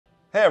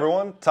Hey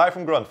everyone, Ty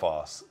from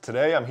Grundfos.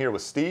 Today I'm here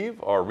with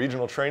Steve, our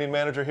regional training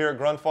manager here at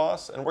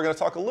Grundfos, and we're going to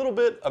talk a little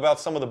bit about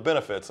some of the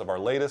benefits of our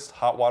latest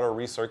hot water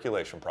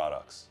recirculation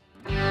products.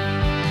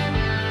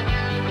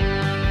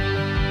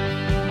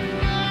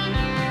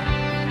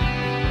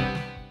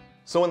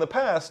 So in the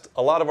past,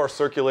 a lot of our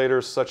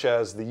circulators, such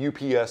as the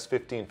UPS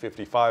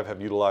 1555,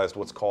 have utilized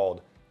what's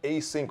called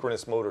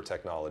asynchronous motor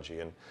technology,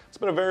 and it's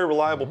been a very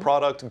reliable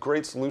product,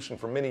 great solution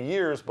for many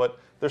years, but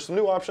there's some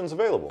new options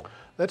available.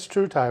 That's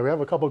true, Ty. We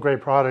have a couple of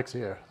great products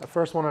here. The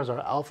first one is our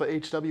Alpha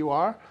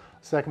HWR.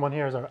 The second one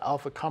here is our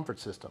Alpha Comfort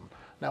System.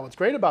 Now what's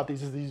great about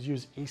these is these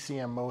use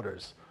ECM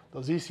motors.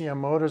 Those ECM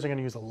motors are going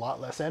to use a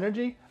lot less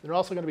energy. They're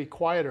also going to be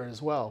quieter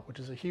as well, which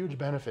is a huge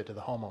benefit to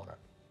the homeowner.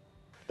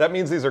 That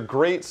means these are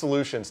great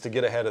solutions to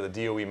get ahead of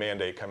the DOE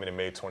mandate coming in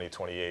May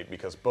 2028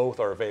 because both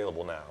are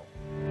available now.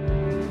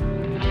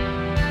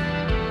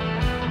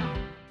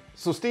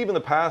 So Steve, in the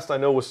past, I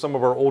know with some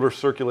of our older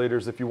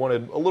circulators, if you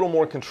wanted a little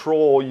more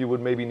control, you would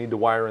maybe need to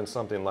wire in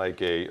something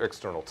like an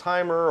external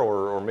timer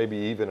or maybe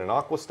even an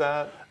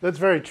aquastat. That's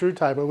very true,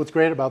 Ty, but what's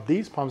great about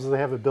these pumps is they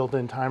have a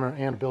built-in timer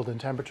and built-in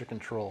temperature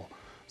control.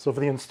 So for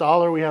the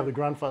installer, we have the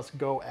Grundfos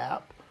GO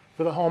app.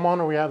 For the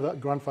homeowner, we have the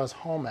Grundfos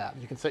HOME app.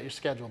 You can set your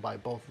schedule by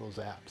both of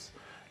those apps.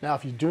 Now,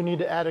 if you do need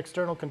to add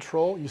external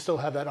control, you still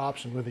have that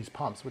option with these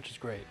pumps, which is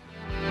great.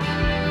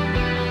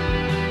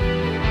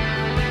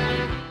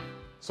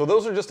 So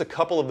those are just a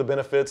couple of the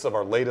benefits of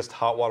our latest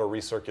hot water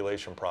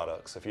recirculation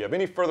products. If you have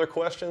any further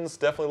questions,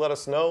 definitely let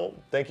us know.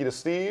 Thank you to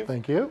Steve.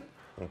 Thank you.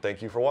 And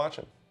thank you for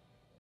watching.